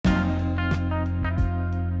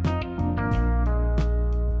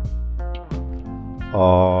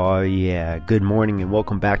Oh, yeah. Good morning and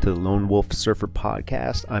welcome back to the Lone Wolf Surfer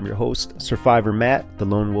Podcast. I'm your host, Survivor Matt, the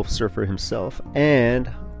Lone Wolf Surfer himself. And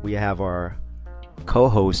we have our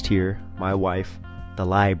co-host here, my wife, the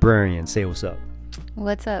librarian. Say what's up.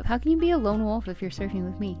 What's up? How can you be a lone wolf if you're surfing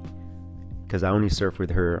with me? Because I only surf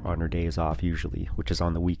with her on her days off usually, which is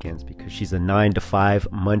on the weekends because she's a 9 to 5,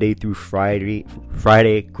 Monday through Friday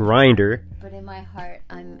grinder. But in my heart,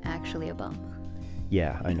 I'm actually a bum.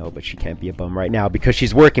 Yeah, I know, but she can't be a bum right now because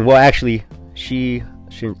she's working. Well, actually,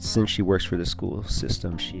 since she works for the school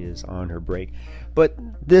system, she is on her break. But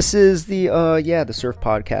this is the Surf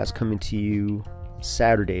Podcast coming to you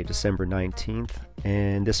Saturday, December 19th.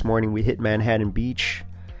 And this morning we hit Manhattan Beach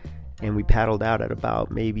and we paddled out at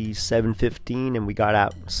about maybe 7:15 and we got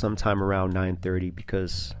out sometime around 9:30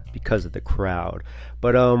 because of the crowd.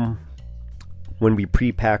 But when we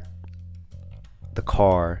pre-packed the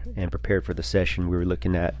car and prepared for the session, we were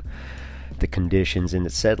looking at the conditions and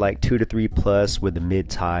it said like 2 to 3 plus with the mid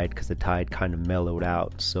tide because the tide kind of mellowed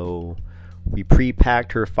out. So we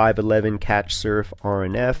pre-packed her 5'11" catch surf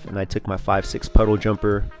RNF and I took my 5'6" puddle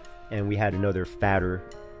jumper and we had another fatter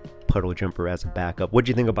puddle jumper as a backup. What do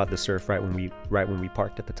you think about the surf right when we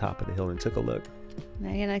parked at the top of the hill and took a look?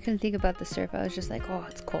 Man, I couldn't think about the surf. I was just like, oh,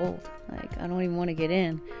 it's cold. Like, I don't even want to get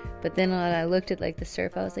in. But then when I looked at like the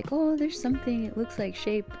surf, I was like, oh, there's something. It looks like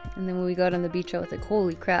shape. And then when we got on the beach, I was like,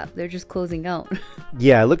 holy crap, they're just closing out.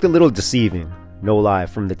 Yeah, it looked a little deceiving. No lie.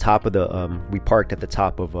 From the top of the, we parked at the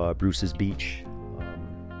top of Bruce's Beach.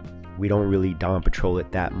 We don't really dawn patrol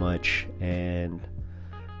it that much. And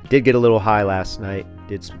did get a little high last night.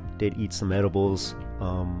 Did eat some edibles.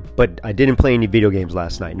 But I didn't play any video games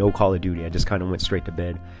last night. No Call of Duty. I just kind of went straight to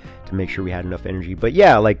bed to make sure we had enough energy. But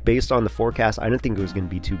yeah, like based on the forecast, I didn't think it was going to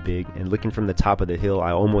be too big. And looking from the top of the hill,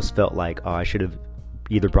 I almost felt like I should have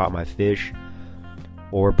either brought my fish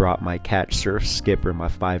or brought my catch surf skipper, my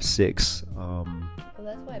 5'6". Well,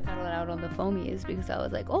 that's why I paddled out on the foamy, is because I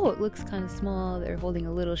was like, oh, it looks kind of small. They're holding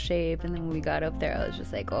a little shape. And then when we got up there, I was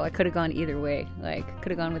just like, oh, I could have gone either way. Like,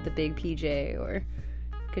 could have gone with the big PJ or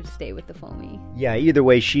could stay with the foamy. Yeah, either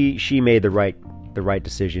way, she made the right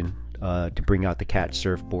decision to bring out the catch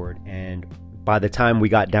surfboard. And by the time we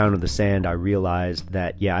got down to the sand, I realized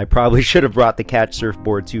that I probably should have brought the catch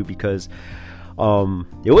surfboard too because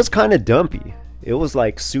it was kind of dumpy. It was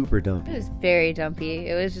like super dumpy. It was very dumpy.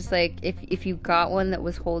 It was just like if you got one that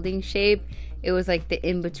was holding shape, it was like the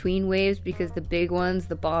in-between waves, because the big ones,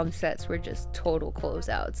 the bomb sets, were just total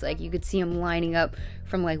closeouts. Like you could see them lining up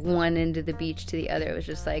from like one end of the beach to the other. It was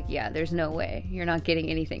just like, yeah, there's no way. You're not getting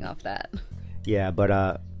anything off that. Yeah,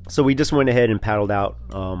 but so we just went ahead and paddled out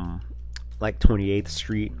like 28th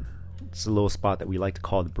Street. It's a little spot that we like to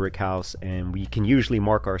call the Brick House, and we can usually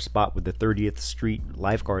mark our spot with the 30th Street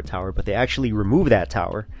lifeguard tower, but they actually removed that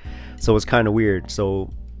tower, so it's kind of weird.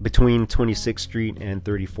 So between 26th Street and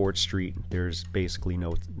 34th Street, there's basically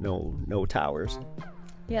no towers.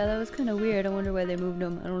 Yeah, that was kind of weird. I wonder why they moved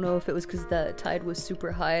them. I don't know if it was because the tide was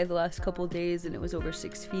super high the last couple of days and it was over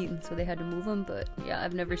 6 feet, and so they had to move them. But yeah,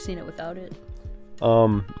 I've never seen it without it.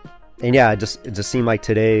 And yeah, it just seemed like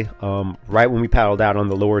today, right when we paddled out on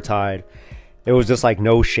the lower tide, it was just like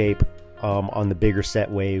no shape on the bigger set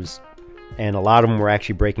waves, and a lot of them were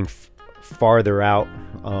actually breaking farther out,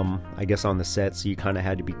 I guess on the set, so you kind of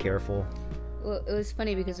had to be careful. Well, it was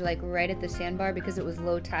funny because like right at the sandbar, because it was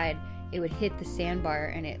low tide, it would hit the sandbar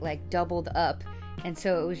and it like doubled up, and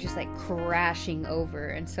so it was just like crashing over,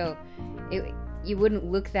 and so you wouldn't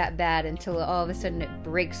look that bad until all of a sudden it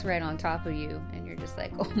breaks right on top of you and you're just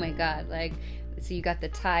like, oh my god. Like, so you got the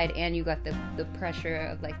tide and you got the pressure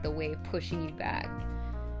of like the wave pushing you back.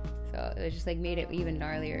 So it was just like made it even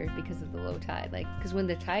gnarlier because of the low tide. Like, because when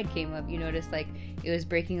the tide came up, you noticed like it was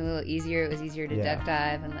breaking a little easier. It was easier to duck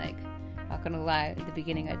dive, and like, not gonna lie, at the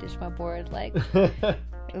beginning I ditched my board. Like the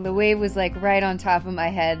wave was like right on top of my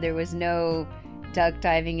head. There was no duck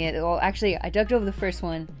diving it. Well, actually I ducked over the first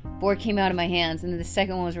one, board came out of my hands, and then the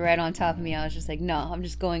second one was right on top of me. I was just like, no, I'm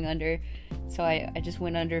just going under. So I just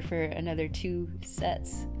went under for another 2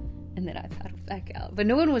 sets, and then I paddled back out. But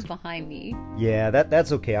no one was behind me. Yeah,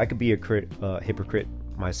 that's okay. I could be a hypocrite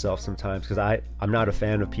myself sometimes because I'm not a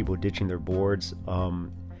fan of people ditching their boards.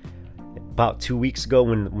 About 2 weeks ago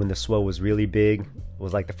when the swell was really big, it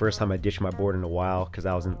was like the first time I ditched my board in a while because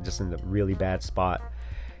I was in a really bad spot.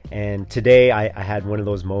 And today I had one of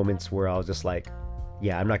those moments where I was just like,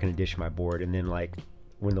 yeah, I'm not going to ditch my board. And then like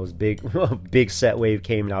when those big set wave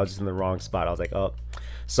came and I was just in the wrong spot, I was like, oh,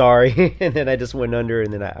 sorry. And then I just went under,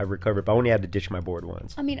 and then I recovered, but I only had to ditch my board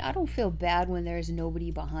once. I mean, I don't feel bad when there's nobody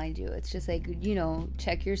behind you. It's just like,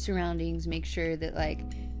 check your surroundings, make sure that like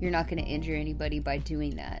you're not going to injure anybody by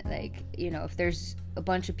doing that. Like, you know, if there's a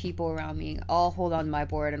bunch of people around me, I'll hold on to my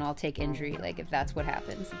board and I'll take injury, like, if that's what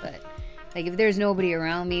happens. But, like, if there's nobody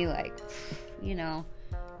around me, like, you know,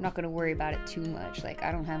 I'm not going to worry about it too much. Like,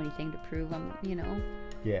 I don't have anything to prove. I'm, you know.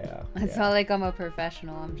 Yeah. It's not like I'm a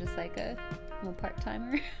professional. I'm just like I'm a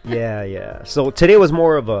part-timer. Yeah. So today was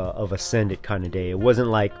more of a send it kind of day. It wasn't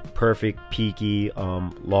like perfect, peaky,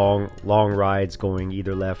 long rides going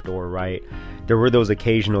either left or right. There were those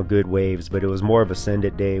occasional good waves, but it was more of a send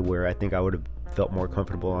it day where I think I would have felt more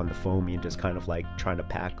comfortable on the foamy and just kind of like trying to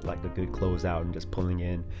pack like a good closeout and just pulling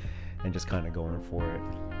in and just kind of going for it.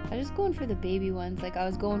 I was just going for the baby ones. Like, I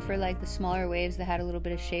was going for like the smaller waves that had a little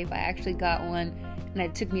bit of shape. I actually got one and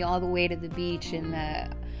it took me all the way to the beach, and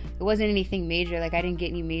it wasn't anything major. Like, I didn't get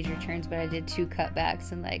any major turns, but I did 2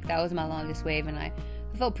 cutbacks, and like that was my longest wave, and I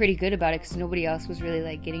felt pretty good about it because nobody else was really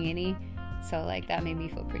like getting any. So like that made me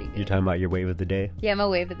feel pretty good. You're talking about your wave of the day? Yeah, my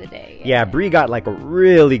wave of the day. Yeah, Bree got like a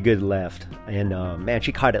really good left, and man,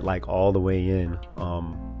 she caught it like all the way in.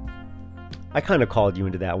 I kind of called you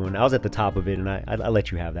into that one. I was at the top of it, and I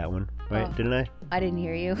let you have that one, right? Oh, didn't I? I didn't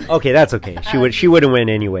hear you. Okay, that's okay. She would have went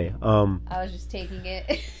anyway. I was just taking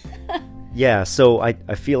it. Yeah, so I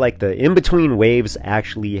feel like the in between waves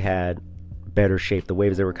actually had better shape. The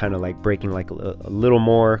waves that were kind of like breaking like a little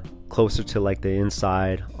more closer to like the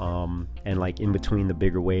inside, and like in between the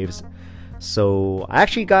bigger waves. So I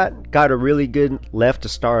actually got a really good left to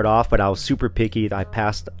start off, but I was super picky. I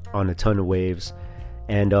passed on a ton of waves.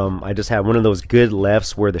 And I just had one of those good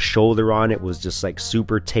lefts where the shoulder on it was just like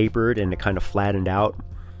super tapered and it kind of flattened out.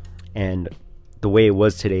 And the way it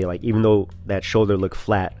was today, like even though that shoulder looked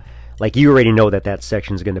flat, like you already know that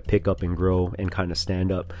section is going to pick up and grow and kind of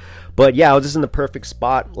stand up. But yeah, I was just in the perfect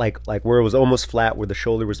spot, like where it was almost flat, where the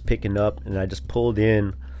shoulder was picking up, and I just pulled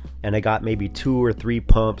in and I got maybe 2 or 3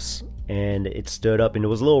 pumps and it stood up, and it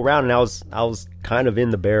was a little round, and I was kind of in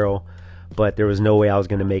the barrel, but there was no way I was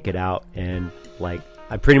going to make it out. And like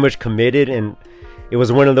I pretty much committed, and it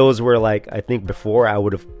was one of those where like I think before I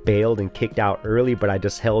would have bailed and kicked out early, but I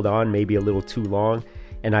just held on maybe a little too long,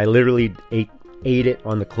 and I literally ate it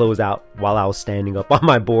on the closeout while I was standing up on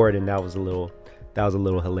my board, and that was a little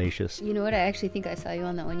hellacious. You know what? I actually think I saw you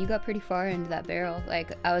on that one. You got pretty far into that barrel.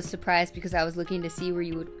 Like, I was surprised because I was looking to see where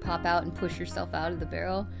you would pop out and push yourself out of the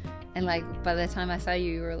barrel, and like by the time I saw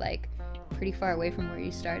you, you were like pretty far away from where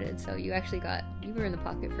you started, so you were in the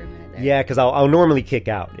pocket for a minute there. Yeah, because I'll normally kick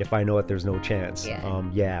out if I know that there's no chance.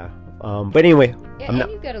 Yeah. But anyway. Yeah,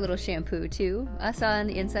 and you got a little shampoo too. I saw on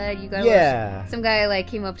the inside you got some guy like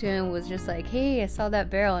came up to him and was just like, "Hey, I saw that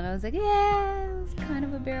barrel," and I was like, "Yeah, it was kind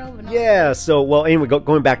of a barrel." But yeah. So well, anyway,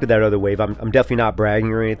 going back to that other wave, I'm definitely not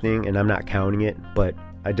bragging or anything, and I'm not counting it, but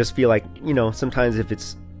I just feel like, you know, sometimes if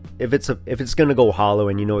it's gonna go hollow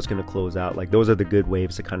and you know it's gonna close out, like those are the good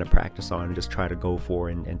waves to kind of practice on and just try to go for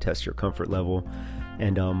and test your comfort level,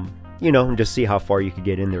 and you know, and just see how far you could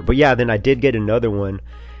get in there. But yeah, then I did get another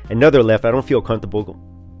left. I don't feel comfortable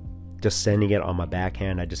just sending it on my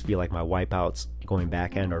backhand. I just feel like my wipeouts going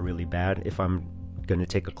backhand are really bad if I'm gonna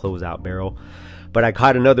take a closeout barrel. But I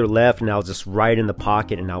caught another left, and I was just right in the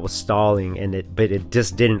pocket, and I was stalling, but it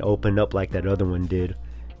just didn't open up like that other one did.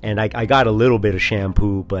 And I got a little bit of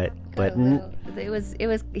shampoo, but it was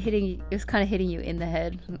hitting you. It was kind of hitting you in the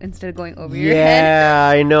head instead of going over your head. Yeah,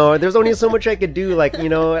 I know. There's only so much I could do. Like, you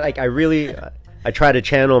know, like I try to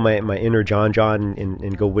channel my inner John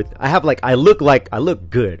and go with. I look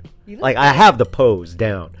good. Like I have the pose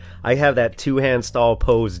down. I have that 2-hand stall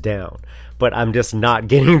pose down, but I'm just not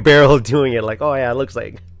getting barrel doing it. Like, oh yeah, it looks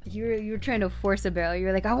like. You were trying to force a barrel. You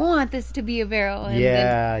were like, I want this to be a barrel. And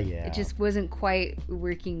yeah. It just wasn't quite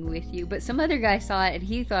working with you. But some other guy saw it and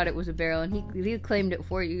he thought it was a barrel, and he claimed it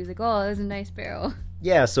for you. He was like, oh, that was a nice barrel.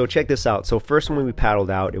 Yeah, so check this out. So first, when we paddled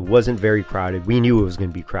out, it wasn't very crowded. We knew it was going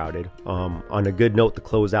to be crowded. On a good note, the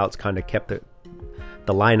closeouts kind of kept the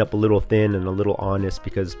lineup a little thin and a little honest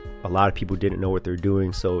because a lot of people didn't know what they're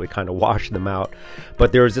doing, so it kind of washed them out.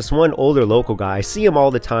 But there was this one older local guy. I see him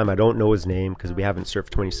all the time. I don't know his name because we haven't surfed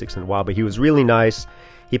 26 in a while, but he was really nice.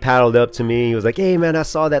 He paddled up to me. He was like, hey man, I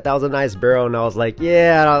saw that was a nice barrel. And I was like,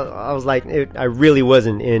 yeah. I was like, I really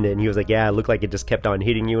wasn't in it. And he was like, yeah, it looked like it just kept on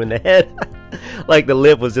hitting you in the head. Like the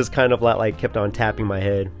lip was just kind of like kept on tapping my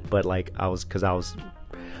head, but like I was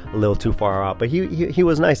a little too far out. But he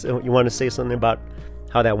was nice. You want to say something about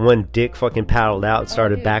how that one dick fucking paddled out and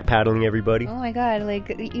started back paddling everybody? Oh my god, like,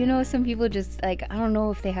 you know, some people just, like, I don't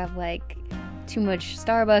know if they have, like, too much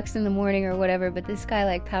Starbucks in the morning or whatever, but this guy,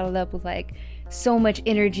 like, paddled up with, like, so much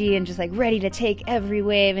energy and just, like, ready to take every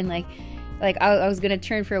wave, and, like, like I was gonna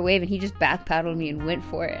turn for a wave, and he just back paddled me and went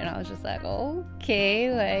for it, and I was just like,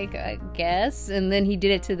 okay, like I guess. And then he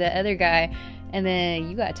did it to the other guy, and then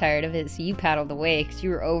you got tired of it, so you paddled away because you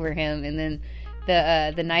were over him. And then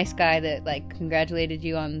the nice guy that like congratulated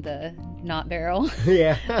you on the knot barrel,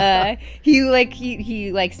 Yeah. he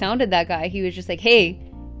sounded that guy. He was just like, hey,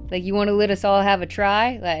 like, you want to let us all have a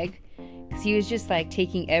try, like, because he was just like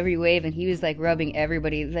taking every wave, and he was like rubbing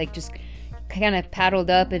everybody, like just kind of paddled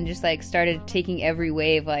up and just like started taking every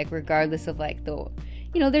wave, like regardless of like the,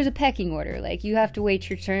 you know, there's a pecking order, like you have to wait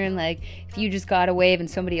your turn. Like if you just got a wave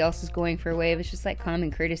and somebody else is going for a wave, it's just like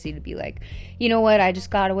common courtesy to be like, you know what, I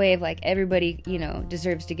just got a wave, like everybody, you know,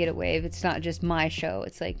 deserves to get a wave. It's not just my show.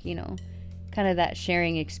 It's like, you know, kind of that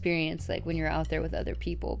sharing experience, like when you're out there with other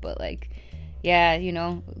people. But like, yeah, you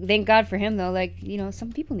know, thank God for him though, like, you know,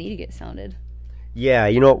 some people need to get sounded. Yeah,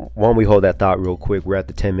 you know, why don't we hold that thought real quick? We're at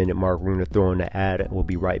the 10-minute mark. We're going to throw in the ad, and we'll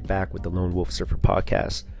be right back with the Lone Wolf Surfer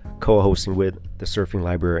podcast, co-hosting with the Surfing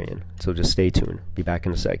Librarian. So just stay tuned. Be back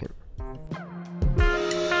in a second.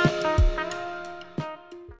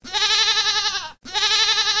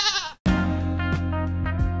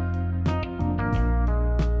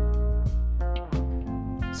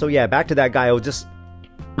 So yeah, back to that guy. I was just,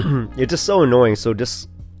 it's just so annoying. So just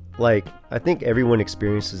like, I think everyone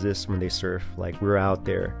experiences this when they surf. Like, we're out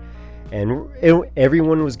there and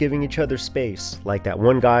everyone was giving each other space. Like that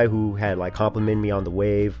one guy who had like complimented me on the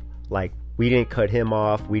wave, like we didn't cut him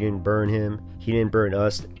off, we didn't burn him, he didn't burn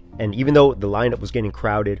us. And even though the lineup was getting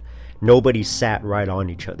crowded, nobody sat right on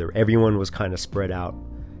each other. Everyone was kind of spread out.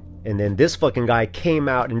 And then this fucking guy came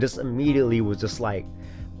out and just immediately was just like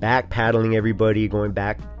back paddling everybody, going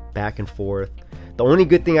back and forth. The only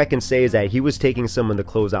good thing I can say is that he was taking some of the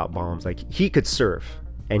closeout bombs. Like, he could surf,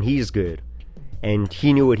 and he's good, and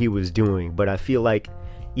he knew what he was doing. But I feel like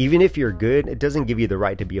even if you're good, it doesn't give you the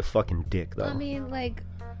right to be a fucking dick, though. I mean, like,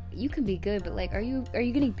 you can be good, but like, are you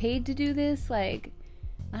getting paid to do this? Like,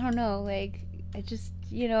 I don't know. Like, I just,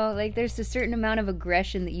 you know, like, there's a certain amount of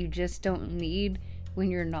aggression that you just don't need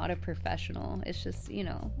when you're not a professional. It's just, you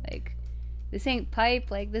know, like, this ain't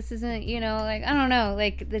pipe, like, this isn't, you know, like, I don't know,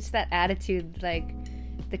 like, it's that attitude, like,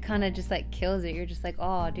 that kind of just, like, kills it. You're just like,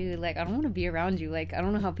 oh, dude, like, I don't want to be around you, like, I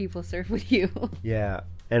don't know how people surf with you. Yeah,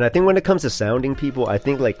 and I think when it comes to sounding people, I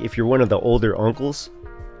think, like, if you're one of the older uncles,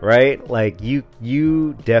 right, like,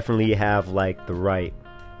 you definitely have, like, the right.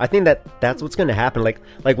 I think that's what's gonna happen. Like,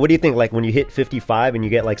 what do you think, like, when you hit 55 and you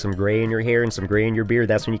get, like, some gray in your hair and some gray in your beard,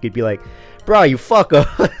 that's when you could be like, bro, you fuck up.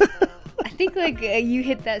 I think, like, you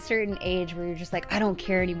hit that certain age where you're just like, I don't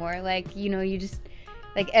care anymore. Like, you know, you just,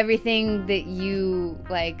 like, everything that you,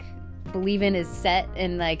 like, believe in is set,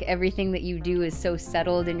 and, like, everything that you do is so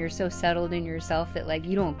settled, and you're so settled in yourself that, like,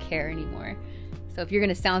 you don't care anymore. So if you're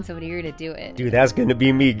gonna sound somebody, you're gonna do it. Dude, that's gonna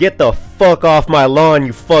be me. Get the fuck off my lawn,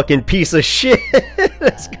 you fucking piece of shit.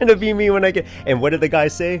 That's gonna be me when I get... And what did the guy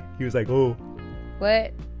say? He was like, oh.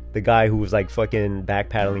 What? The guy who was like fucking back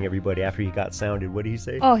paddling everybody after he got sounded. What did he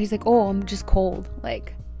say? Oh, he's like, oh, I'm just cold.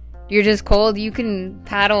 Like, you're just cold. You can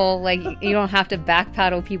paddle. Like, you don't have to back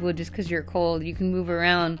paddle people just because you're cold. You can move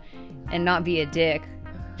around and not be a dick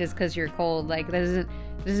just because you're cold. Like, that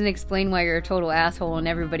doesn't explain why you're a total asshole and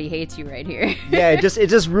everybody hates you right here. Yeah, it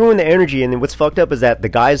just ruined the energy. And then what's fucked up is that the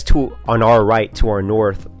guys on our right, to our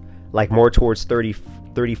north, like more towards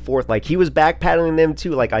 34th, like he was back paddling them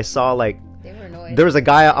too. Like, I saw, like, they were annoyed. There was a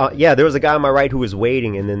guy, there was a guy on my right who was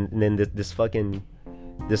waiting, and then this fucking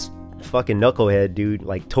knucklehead dude,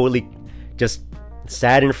 like, totally just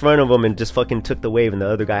sat in front of him and just fucking took the wave, and the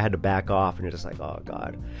other guy had to back off, and it's just like, oh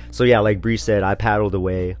god. So yeah, like Bree said, I paddled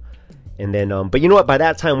away, and then but you know what? By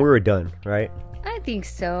that time we were done, right? I think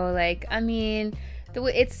so. Like, I mean,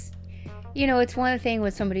 it's, you know, it's one thing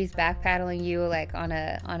when somebody's back paddling you, like, on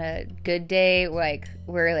a good day, like,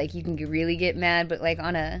 where, like, you can really get mad, but, like,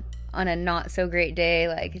 on a not so great day,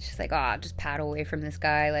 like, it's just like, oh, just paddle away from this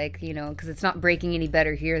guy, like, you know, because it's not breaking any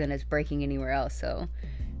better here than it's breaking anywhere else. So,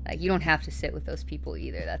 like, you don't have to sit with those people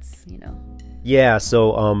either. That's, you know. Yeah.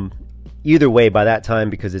 So either way, by that time,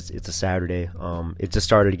 because it's a Saturday, it just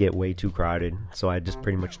started to get way too crowded. So I just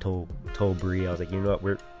pretty much told Bree, I was like, you know what,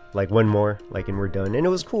 we're like one more, like, and we're done. And it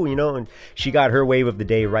was cool, you know. And she got her wave of the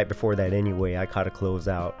day right before that anyway. I caught a close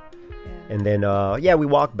out. Yeah. And then we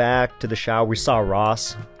walked back to the shower. We saw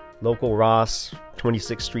Ross. Local Ross,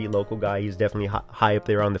 26th Street local guy. He's definitely high up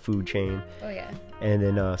there on the food chain. Oh, yeah. And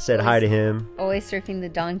then said hi to him. Always surfing the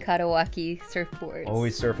Don Katawaki surfboards.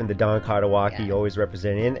 Always surfing the Don Katawaki, yeah. Always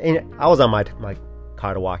representing. And I was on my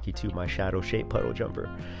Katawaki too, my shadow shape puddle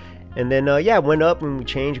jumper. And then, went up and we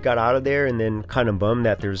changed, got out of there, and then kind of bummed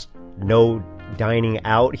that there's no dining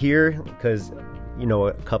out here, because you know,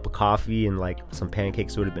 a cup of coffee and like some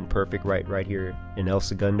pancakes would have been perfect right here in El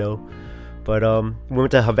Segundo. But we went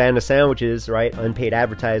to Havana Sandwiches, right? Unpaid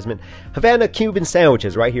advertisement. Havana Cuban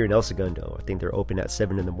Sandwiches right here in El Segundo. I think they're open at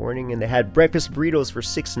 7 in the morning, and they had breakfast burritos for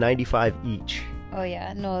 $6.95 each. Oh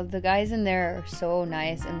yeah, no, the guys in there are so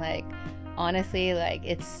nice, and like honestly, like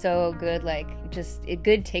it's so good, like just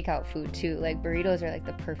good takeout food too. Like burritos are like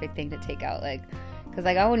the perfect thing to take out, like because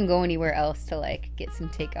like I wouldn't go anywhere else to like get some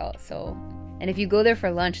takeout. So, and if you go there for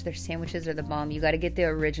lunch, their sandwiches are the bomb. You got to get the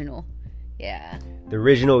original. Yeah. The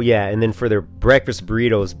original, yeah. And then for their breakfast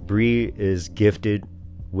burritos, Brie is gifted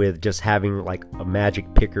with just having like a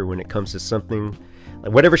magic picker when it comes to something.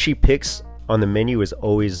 Like whatever she picks on the menu is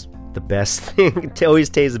always the best thing. It always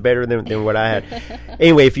tastes better than what I had.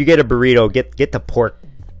 Anyway, if you get a burrito, get the pork.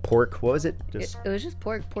 What was it? It was just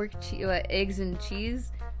pork, eggs and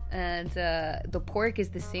cheese. And the pork is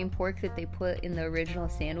the same pork that they put in the original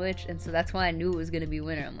sandwich. And so that's why I knew it was going to be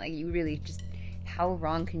winter. I'm like, you really just... How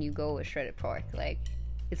wrong can you go with shredded pork? Like,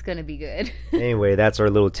 it's gonna be good. Anyway, that's our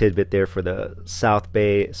little tidbit there for the South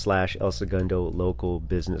Bay / El Segundo local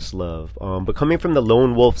business love. But coming from the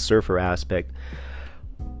lone wolf surfer aspect,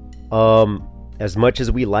 as much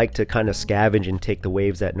as we like to kind of scavenge and take the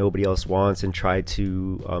waves that nobody else wants and try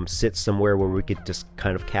to sit somewhere where we could just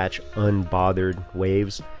kind of catch unbothered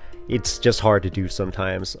waves, it's just hard to do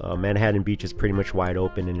sometimes. Manhattan Beach is pretty much wide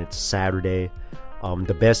open, and it's Saturday.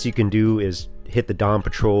 The best you can do is hit the dawn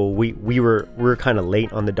patrol. We were kind of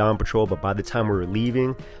late on the dawn patrol, but by the time we were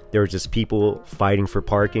leaving, there was just people fighting for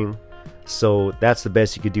parking. So that's the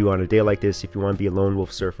best you could do on a day like this if you want to be a lone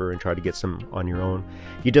wolf surfer and try to get some on your own.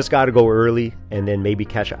 You just got to go early and then maybe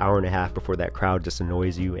catch an hour and a half before that crowd just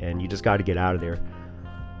annoys you, and you just got to get out of there.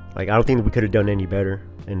 Like, I don't think we could have done any better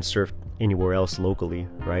and surfed anywhere else locally,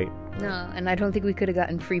 right? No, and I don't think we could have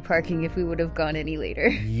gotten free parking if we would have gone any later.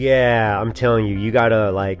 Yeah, I'm telling you, you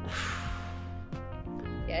gotta like...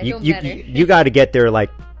 Yeah, it don't matter. You gotta get there like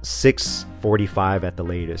 6:45 at the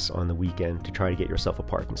latest on the weekend to try to get yourself a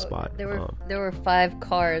parking spot. There were 5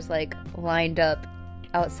 cars like lined up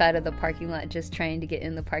outside of the parking lot just trying to get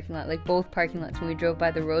in the parking lot, like both parking lots when we drove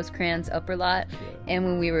by the Rosecrans upper lot and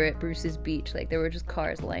when we were at Bruce's Beach. Like there were just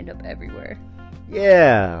cars lined up everywhere.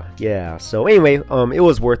 Yeah. So anyway, it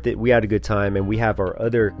was worth it. We had a good time, and we have our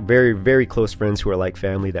other very, very close friends who are like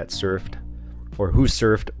family that surfed, or who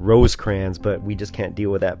surfed Rosecrans, but we just can't deal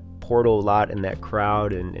with that portal lot and that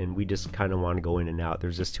crowd, and we just kind of want to go in and out.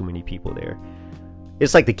 There's just too many people there.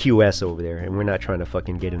 It's like the QS over there, and we're not trying to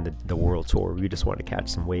fucking get in the world tour. We just want to catch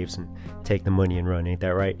some waves and take the money and run. Ain't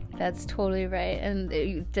that right? That's totally right.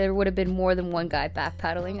 And there would have been more than one guy back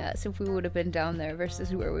paddling us if we would have been down there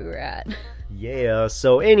versus where we were at. Yeah,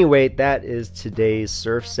 so anyway, that is today's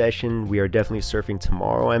surf session. We are definitely surfing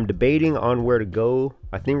tomorrow. I'm debating on where to go.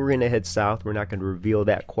 I think we're going to head south. We're not going to reveal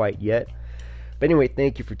that quite yet. But anyway,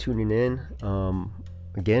 thank you for tuning in.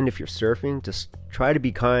 Again, if you're surfing, just try to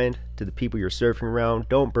be kind to the people you're surfing around.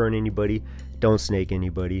 Don't burn anybody. Don't snake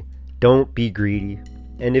anybody. Don't be greedy.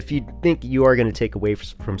 And if you think you are going to take away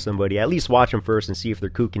from somebody, at least watch them first and see if they're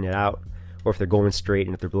kooking it out, or if they're going straight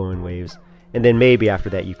and if they're blowing waves. And then maybe after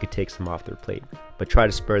that you could take some off their plate. But try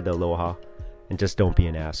to spread the aloha and just don't be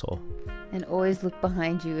an asshole. And always look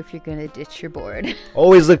behind you if you're going to ditch your board.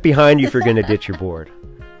 Always look behind you if you're going to ditch your board.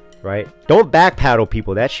 Right? Don't back paddle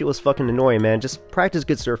people. That shit was fucking annoying, man. Just practice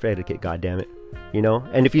good surf etiquette, goddammit. You know?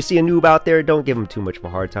 And if you see a noob out there, don't give them too much of a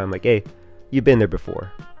hard time. Like, hey, you've been there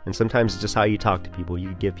before. And sometimes it's just how you talk to people.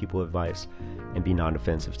 You give people advice and be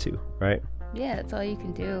non-offensive too, right? Yeah, that's all you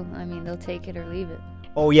can do. I mean, they'll take it or leave it.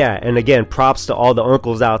 Oh yeah, and again, props to all the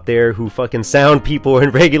uncles out there who fucking sound people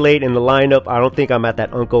and regulate in the lineup. I don't think I'm at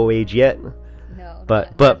that Unko age yet. No,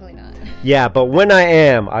 but definitely not. Yeah, but when I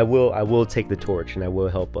am, I will take the torch and I will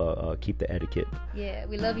help keep the etiquette. Yeah,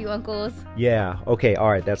 we love you, uncles. Yeah, okay,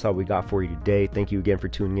 all right, that's all we got for you today. Thank you again for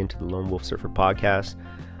tuning in to the Lone Wolf Surfer podcast.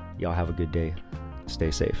 Y'all have a good day.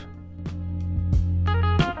 Stay safe.